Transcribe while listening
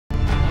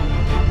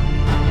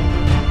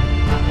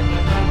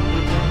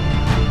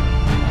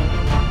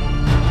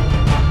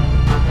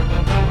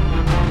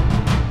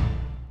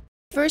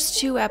first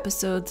 2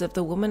 episodes of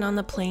the Woman on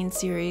the Plane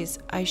series,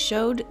 I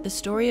showed the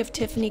story of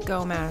Tiffany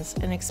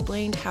Gomas and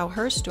explained how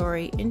her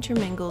story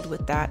intermingled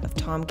with that of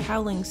Tom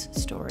Cowling's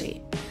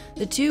story.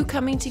 The two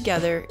coming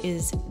together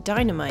is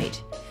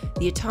dynamite,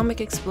 the atomic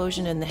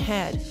explosion in the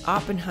head,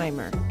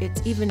 Oppenheimer,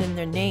 it's even in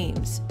their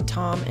names,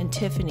 Tom and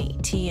Tiffany,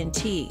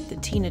 TNT, the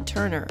Tina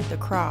Turner, the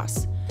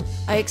cross.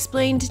 I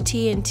explained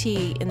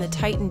TNT in the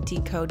Titan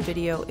Decode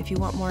video if you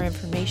want more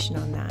information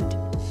on that.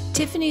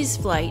 Tiffany's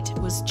flight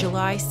was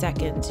July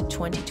 2nd,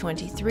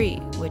 2023,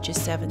 which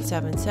is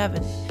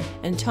 777,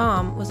 and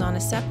Tom was on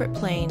a separate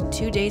plane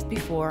 2 days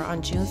before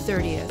on June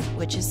 30th,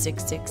 which is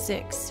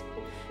 666.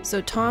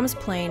 So Tom's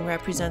plane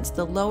represents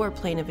the lower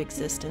plane of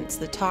existence,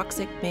 the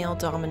toxic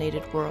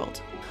male-dominated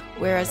world,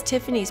 whereas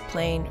Tiffany's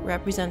plane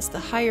represents the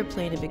higher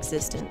plane of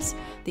existence,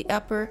 the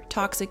upper,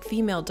 toxic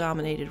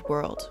female-dominated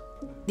world.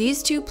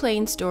 These 2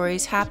 plane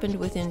stories happened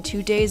within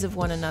 2 days of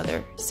one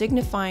another,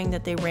 signifying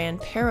that they ran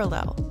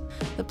parallel.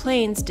 The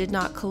planes did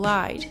not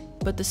collide,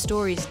 but the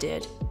stories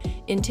did.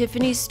 In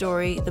Tiffany's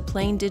story, the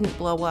plane didn't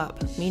blow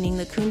up, meaning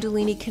the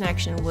Kundalini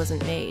connection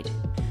wasn't made.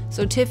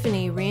 So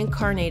Tiffany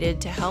reincarnated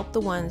to help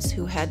the ones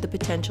who had the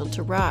potential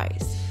to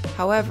rise.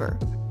 However,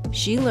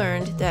 she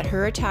learned that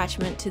her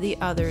attachment to the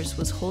others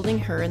was holding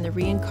her in the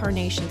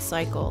reincarnation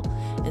cycle,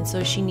 and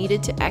so she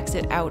needed to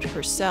exit out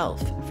herself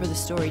for the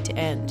story to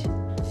end.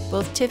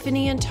 Both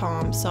Tiffany and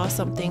Tom saw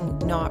something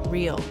not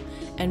real,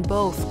 and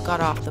both got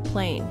off the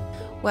plane.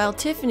 While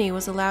Tiffany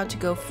was allowed to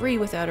go free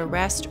without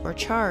arrest or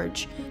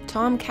charge,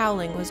 Tom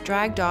Cowling was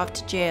dragged off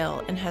to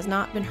jail and has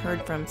not been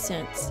heard from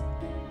since.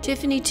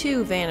 Tiffany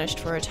too vanished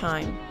for a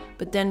time,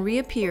 but then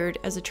reappeared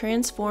as a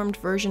transformed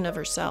version of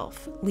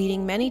herself,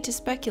 leading many to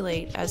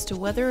speculate as to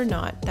whether or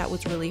not that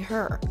was really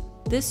her.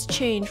 This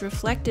change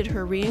reflected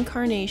her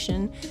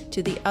reincarnation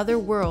to the other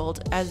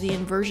world as the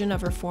inversion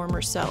of her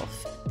former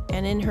self,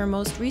 and in her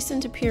most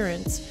recent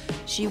appearance,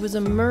 she was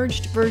a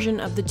merged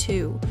version of the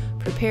two,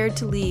 prepared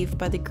to leave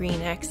by the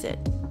green exit.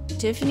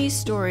 Tiffany's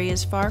story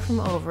is far from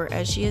over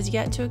as she has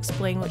yet to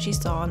explain what she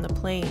saw on the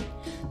plane.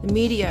 The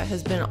media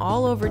has been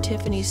all over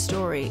Tiffany's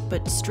story,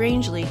 but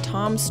strangely,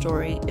 Tom's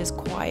story is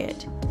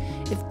quiet.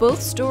 If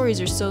both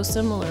stories are so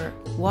similar,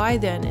 why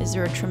then is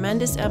there a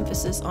tremendous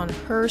emphasis on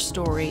her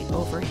story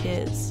over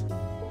his?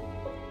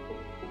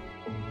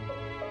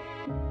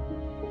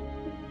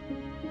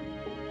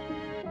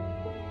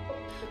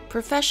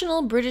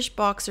 Professional British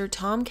boxer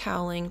Tom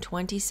Cowling,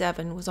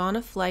 27, was on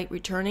a flight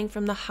returning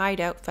from the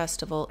Hideout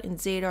Festival in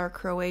Zadar,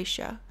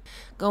 Croatia,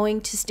 going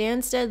to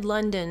Stansted,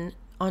 London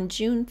on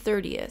June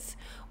 30th,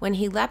 when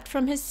he leapt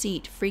from his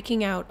seat,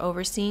 freaking out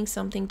over seeing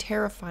something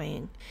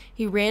terrifying.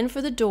 He ran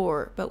for the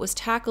door, but was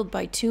tackled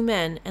by 2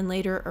 men and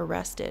later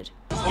arrested.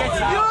 Yo!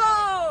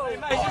 Hey,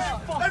 mate,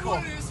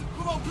 everyone is,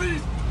 come on,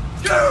 please!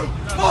 Go!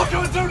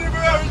 Marco Antonio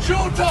Barrera, it's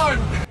your time!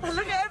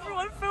 Look at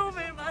everyone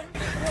filming, mate!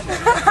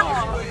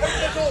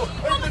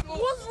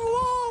 What's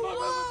wrong?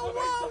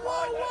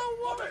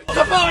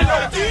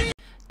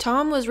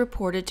 Tom was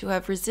reported to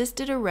have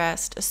resisted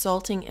arrest,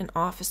 assaulting an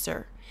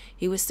officer.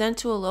 He was sent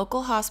to a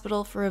local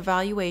hospital for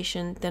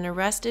evaluation, then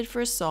arrested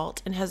for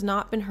assault, and has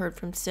not been heard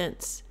from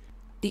since.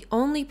 The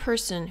only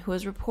person who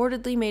has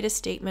reportedly made a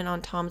statement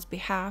on Tom's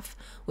behalf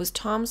was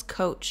Tom's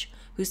coach,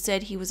 who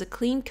said he was a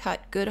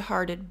clean-cut,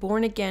 good-hearted,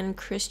 born-again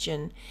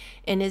Christian,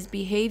 and his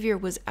behavior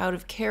was out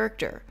of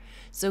character,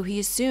 so he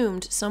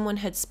assumed someone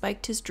had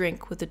spiked his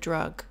drink with a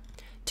drug.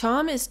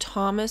 Tom is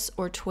Thomas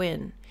or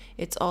twin.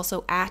 It's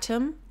also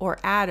Atom or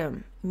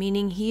Adam,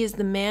 meaning he is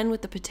the man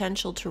with the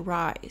potential to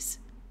rise.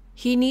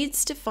 He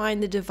needs to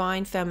find the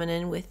divine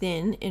feminine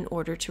within in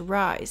order to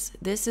rise.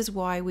 This is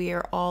why we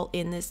are all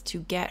in this to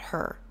get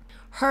her.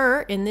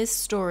 Her, in this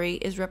story,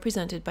 is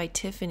represented by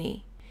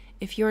Tiffany.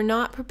 If you're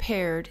not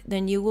prepared,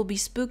 then you will be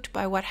spooked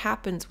by what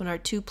happens when our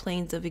 2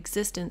 planes of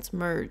existence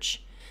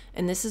merge.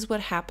 And this is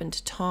what happened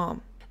to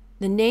Tom.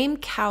 The name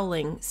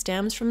Cowling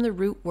stems from the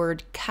root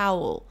word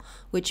cowl,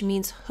 which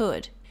means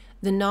hood.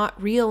 The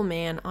not real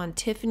man on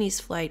Tiffany's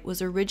flight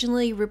was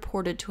originally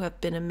reported to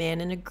have been a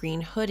man in a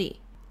green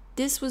hoodie.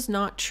 This was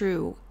not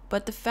true,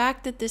 but the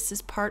fact that this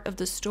is part of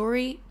the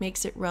story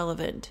makes it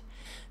relevant.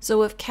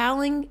 So if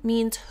Cowling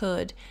means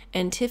hood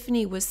and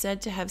Tiffany was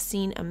said to have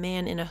seen a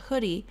man in a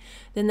hoodie,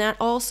 then that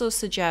also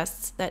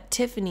suggests that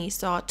Tiffany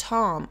saw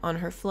Tom on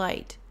her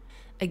flight.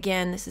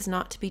 Again, this is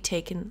not to be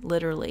taken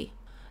literally.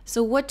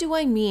 So what do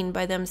I mean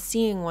by them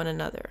seeing one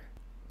another?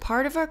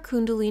 Part of our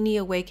Kundalini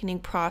awakening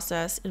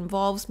process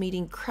involves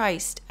meeting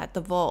Christ at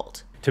the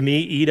vault. To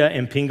me, Ida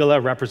and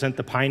Pingala represent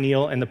the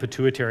pineal and the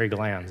pituitary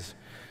glands.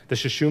 The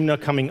Sushumna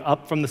coming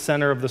up from the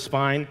center of the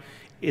spine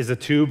is a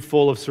tube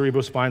full of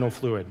cerebrospinal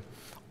fluid,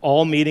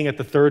 all meeting at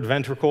the 3rd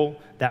ventricle,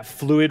 that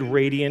fluid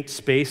radiant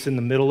space in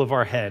the middle of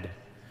our head,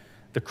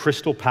 the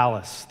crystal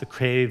palace, the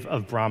cave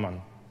of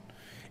Brahman.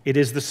 It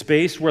is the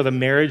space where the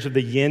marriage of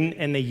the yin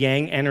and the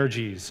yang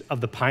energies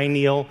of the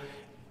pineal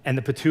and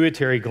the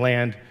pituitary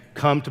gland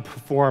come to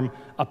perform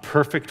a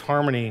perfect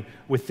harmony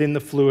within the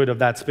fluid of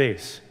that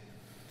space.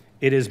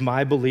 It is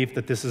my belief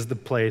that this is the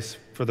place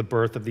for the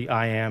birth of the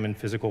I Am in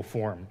physical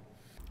form.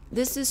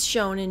 This is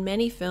shown in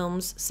many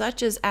films,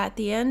 such as at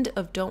the end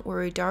of Don't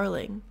Worry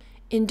Darling.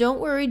 In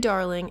Don't Worry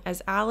Darling,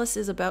 as Alice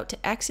is about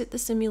to exit the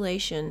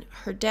simulation,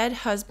 her dead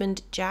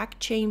husband Jack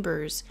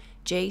Chambers,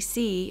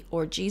 JC,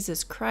 or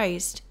Jesus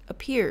Christ,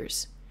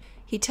 appears.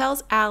 He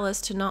tells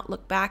Alice to not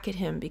look back at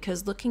him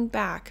because looking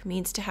back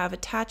means to have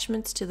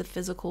attachments to the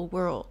physical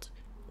world.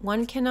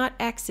 One cannot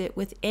exit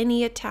with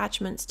any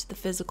attachments to the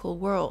physical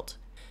world.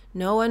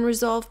 No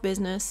unresolved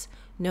business,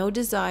 no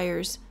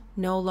desires,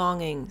 no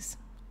longings,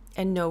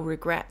 and no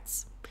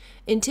regrets.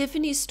 In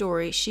Tiffany's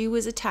story, she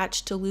was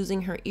attached to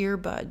losing her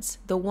earbuds,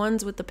 the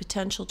ones with the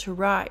potential to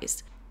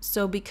rise.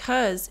 So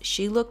because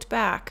she looked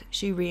back,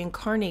 she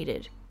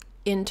reincarnated.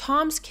 In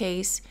Tom's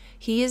case,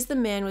 he is the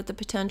man with the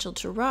potential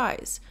to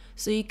rise,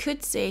 so you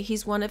could say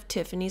he's one of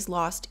Tiffany's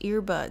lost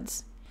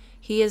earbuds.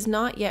 He has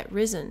not yet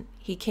risen.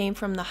 He came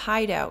from the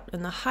hideout,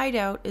 and the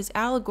hideout is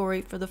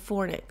allegory for the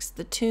fornix,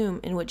 the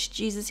tomb in which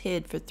Jesus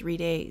hid for 3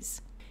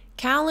 days.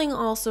 Cowling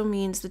also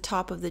means the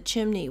top of the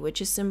chimney, which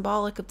is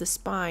symbolic of the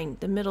spine,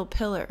 the middle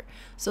pillar,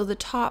 so the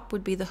top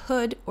would be the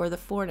hood or the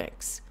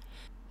fornix.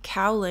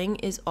 Cowling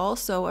is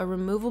also a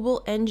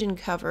removable engine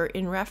cover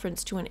in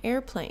reference to an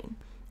airplane.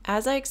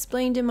 As I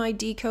explained in my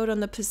decode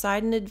on the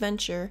Poseidon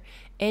adventure,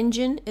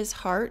 engine is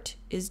heart,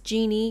 is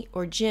genie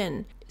or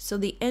jinn, so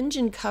the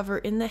engine cover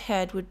in the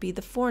head would be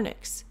the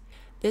fornix.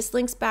 This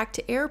links back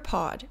to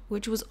AirPod,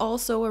 which was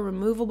also a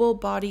removable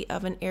body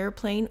of an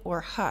airplane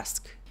or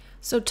husk.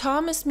 So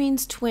Thomas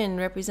means twin,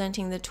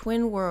 representing the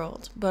twin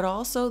world, but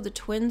also the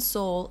twin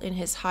soul in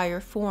his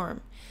higher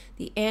form,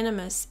 the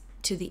animus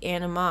to the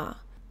anima.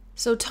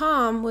 So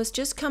Tom was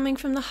just coming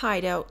from the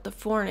hideout, the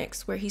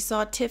fornix, where he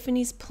saw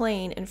Tiffany's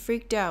plane and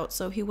freaked out,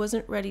 so he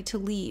wasn't ready to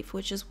leave,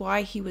 which is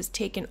why he was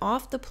taken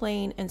off the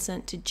plane and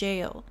sent to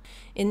jail.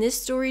 In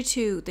this story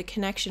too, the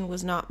connection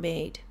was not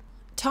made.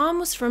 Tom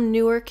was from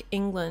Newark,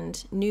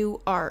 England, New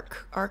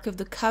Ark, Ark of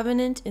the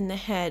Covenant in the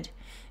head.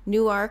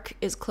 Newark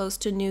is close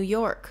to New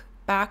York.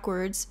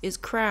 Backwards is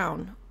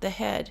crown, the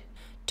head.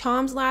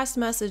 Tom's last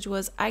message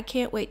was, "I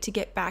can't wait to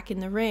get back in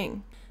the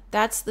ring."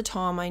 "That's the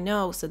Tom I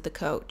know," said the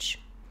coach.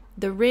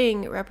 The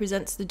ring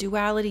represents the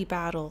duality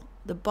battle,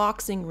 the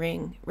boxing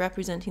ring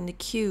representing the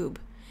cube.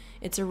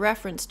 It's a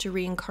reference to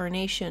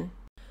reincarnation.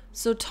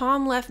 So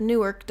Tom left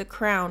Newark, the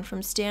crown,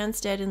 from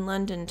Stansted in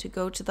London to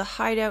go to the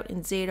hideout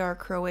in Zadar,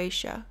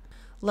 Croatia.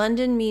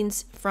 London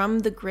means from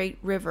the great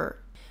river.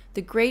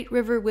 The great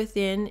river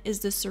within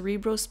is the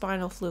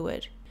cerebrospinal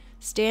fluid.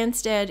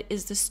 Stansted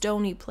is the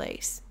stony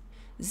place.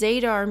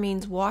 Zadar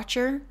means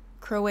watcher.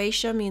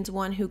 Croatia means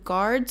one who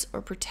guards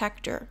or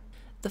protector.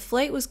 The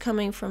flight was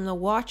coming from the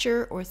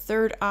watcher or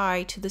third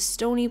eye to the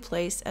stony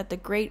place at the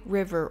great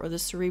river or the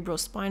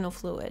cerebrospinal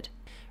fluid,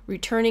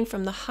 returning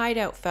from the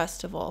hideout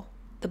festival.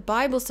 The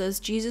Bible says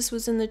Jesus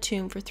was in the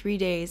tomb for 3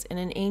 days and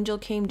an angel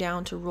came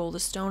down to roll the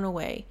stone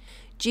away.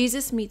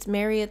 Jesus meets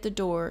Mary at the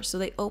door, so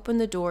they open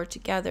the door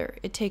together.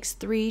 It takes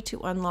 3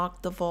 to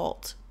unlock the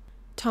vault.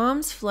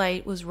 Tom's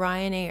flight was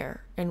Ryanair,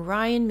 and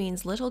Ryan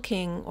means little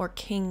king or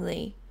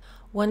kingly.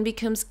 One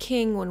becomes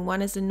king when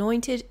one is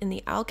anointed in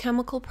the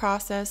alchemical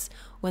process,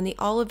 when the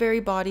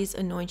olivary bodies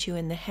anoint you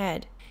in the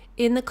head.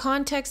 In the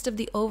context of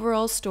the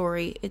overall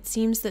story, it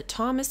seems that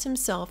Thomas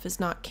himself is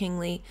not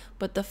kingly,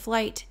 but the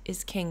flight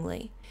is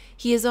kingly.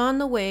 He is on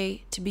the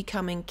way to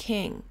becoming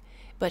king,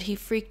 but he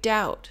freaked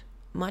out,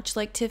 much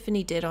like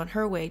Tiffany did on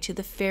her way to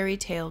the fairy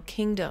tale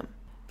kingdom.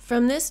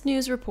 From this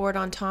news report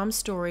on Tom's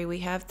story, we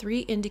have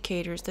 3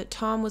 indicators that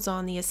Tom was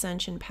on the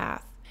ascension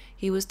path.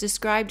 He was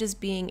described as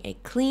being a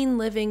clean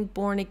living,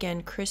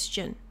 born-again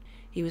Christian.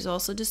 He was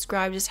also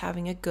described as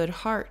having a good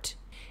heart.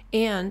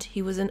 And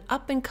he was an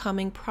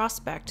up-and-coming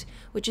prospect,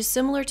 which is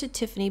similar to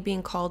Tiffany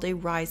being called a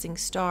rising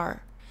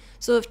star.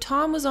 So if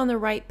Tom was on the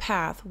right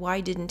path,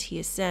 why didn't he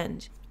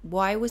ascend?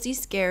 Why was he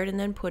scared and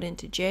then put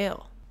into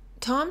jail?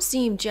 Tom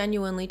seemed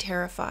genuinely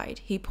terrified.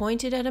 He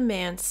pointed at a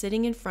man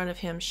sitting in front of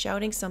him,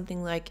 shouting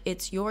something like,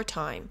 "It's your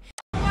time."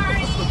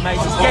 Mate,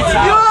 just get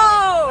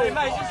out! Hey,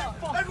 mate, just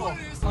fuck off.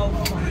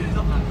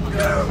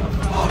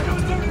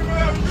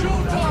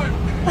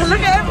 Look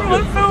at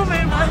everyone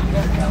filming, man.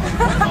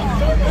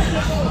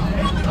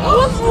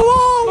 What's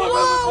wrong?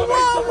 Whoa!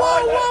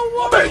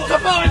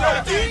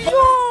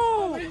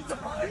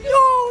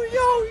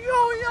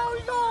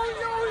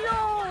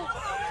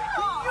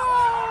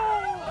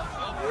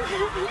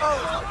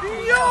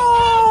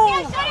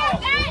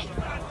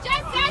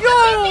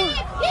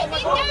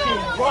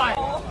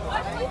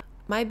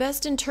 My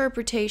best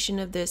interpretation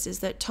of this is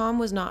that Tom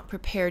was not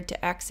prepared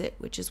to exit,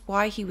 which is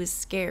why he was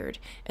scared,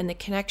 and the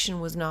connection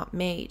was not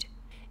made.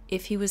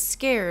 If he was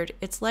scared,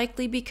 it's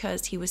likely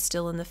because he was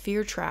still in the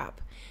fear trap.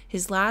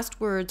 His last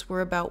words were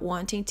about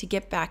wanting to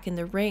get back in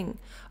the ring,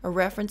 a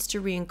reference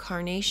to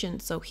reincarnation,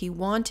 so he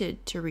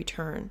wanted to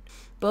return.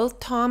 Both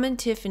Tom and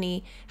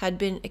Tiffany had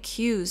been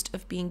accused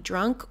of being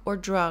drunk or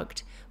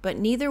drugged, but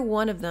neither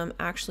one of them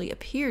actually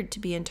appeared to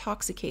be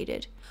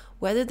intoxicated.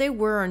 Whether they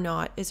were or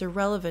not is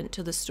irrelevant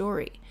to the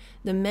story.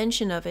 The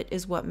mention of it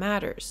is what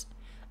matters.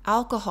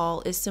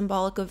 Alcohol is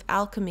symbolic of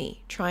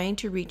alchemy, trying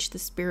to reach the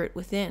spirit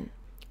within.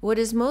 What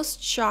is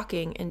most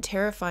shocking and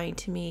terrifying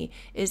to me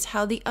is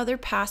how the other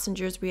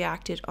passengers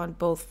reacted on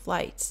both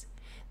flights.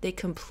 They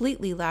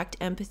completely lacked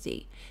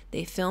empathy.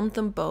 They filmed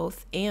them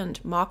both and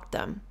mocked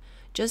them,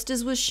 just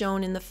as was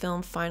shown in the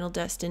film Final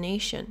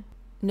Destination.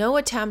 No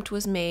attempt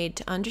was made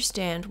to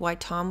understand why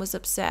Tom was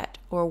upset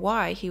or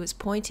why he was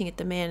pointing at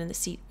the man in the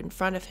seat in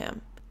front of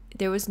him.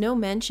 There was no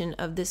mention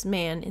of this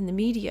man in the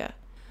media.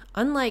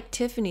 Unlike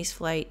Tiffany's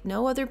flight,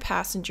 no other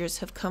passengers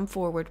have come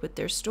forward with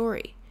their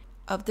story.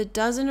 Of the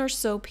dozen or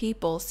so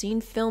people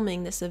seen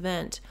filming this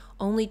event,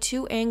 only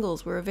 2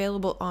 angles were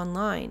available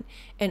online,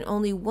 and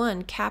only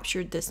one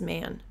captured this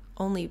man,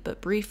 only but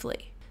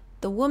briefly.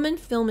 The woman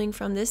filming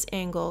from this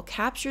angle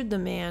captured the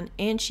man,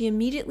 and she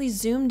immediately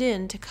zoomed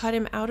in to cut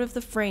him out of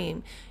the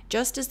frame,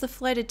 just as the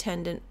flight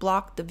attendant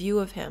blocked the view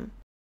of him.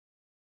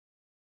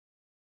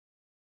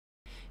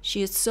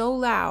 She is so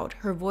loud,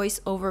 her voice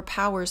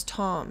overpowers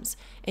Tom's,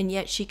 and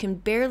yet she can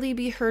barely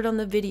be heard on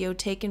the video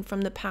taken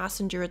from the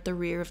passenger at the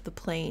rear of the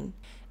plane.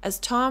 As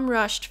Tom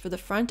rushed for the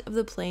front of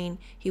the plane,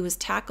 he was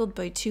tackled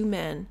by 2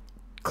 men.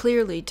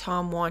 Clearly,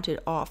 Tom wanted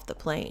off the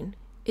plane.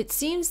 It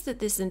seems that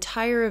this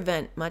entire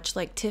event, much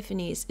like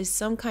Tiffany's, is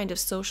some kind of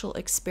social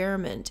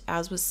experiment,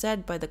 as was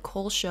said by the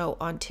Cole Show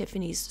on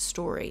Tiffany's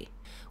story.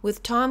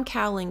 With Tom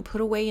Cowling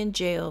put away in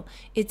jail,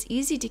 it's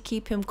easy to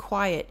keep him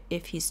quiet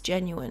if he's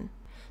genuine.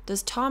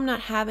 Does Tom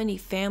not have any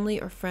family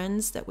or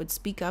friends that would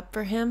speak up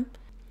for him?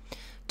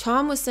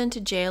 Tom was sent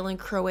to jail in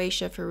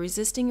Croatia for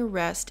resisting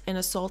arrest and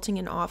assaulting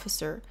an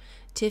officer.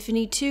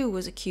 Tiffany, too,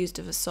 was accused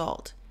of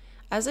assault.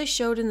 As I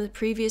showed in the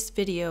previous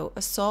video,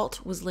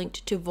 assault was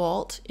linked to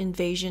vault,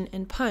 invasion,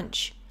 and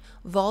punch.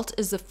 Vault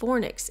is the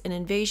fornix, and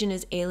invasion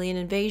is alien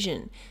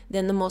invasion.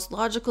 Then the most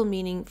logical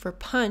meaning for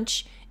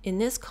punch in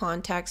this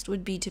context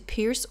would be to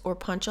pierce or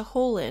punch a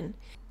hole in.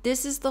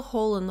 This is the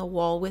hole in the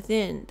wall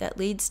within that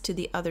leads to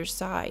the other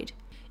side.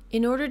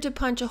 In order to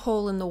punch a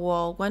hole in the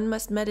wall, one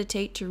must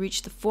meditate to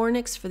reach the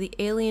fornix for the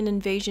alien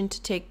invasion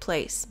to take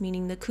place,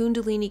 meaning the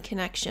Kundalini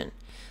connection,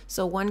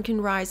 so one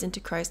can rise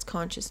into Christ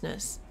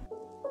consciousness.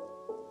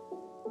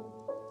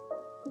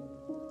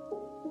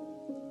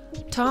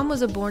 Tom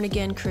was a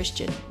born-again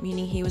Christian,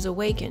 meaning he was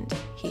awakened.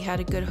 He had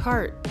a good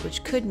heart,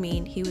 which could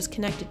mean he was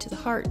connected to the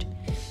heart.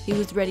 He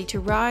was ready to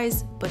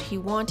rise, but he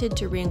wanted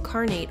to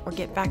reincarnate or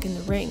get back in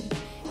the ring.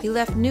 He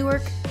left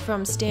Newark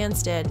from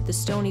Stansted, the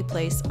stony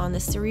place, on the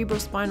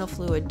cerebrospinal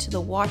fluid to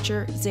the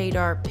Watcher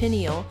Zadar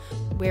pineal,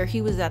 where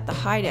he was at the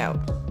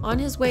hideout. On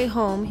his way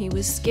home, he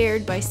was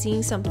scared by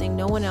seeing something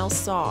no one else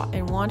saw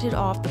and wanted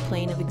off the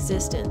plane of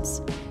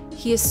existence.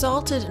 He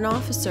assaulted an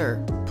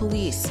officer,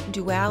 police,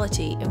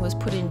 duality, and was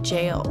put in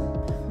jail.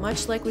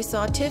 Much like we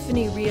saw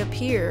Tiffany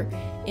reappear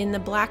in the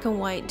black and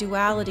white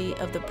duality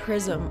of the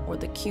prism or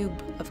the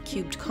cube of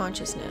cubed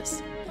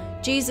consciousness.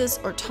 Jesus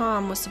or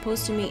Tom was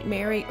supposed to meet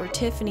Mary or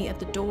Tiffany at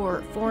the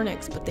door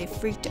fornix, but they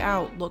freaked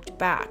out, looked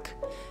back.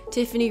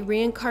 Tiffany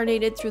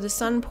reincarnated through the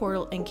sun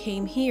portal and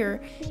came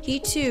here. He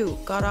too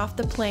got off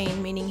the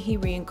plane, meaning he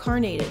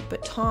reincarnated,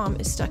 but Tom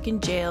is stuck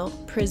in jail,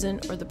 prison,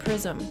 or the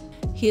prism.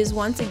 He is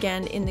once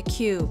again in the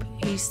cube.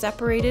 He's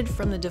separated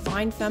from the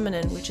divine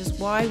feminine, which is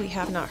why we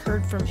have not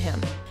heard from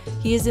him.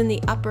 He is in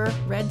the upper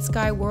red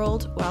sky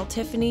world, while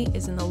Tiffany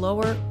is in the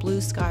lower blue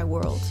sky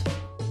world.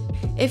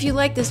 If you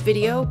like this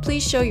video,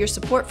 please show your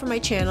support for my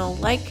channel.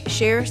 Like,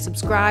 share,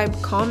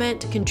 subscribe,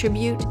 comment,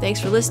 contribute.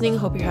 Thanks for listening.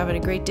 Hope you're having a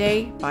great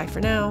day. Bye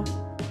for now.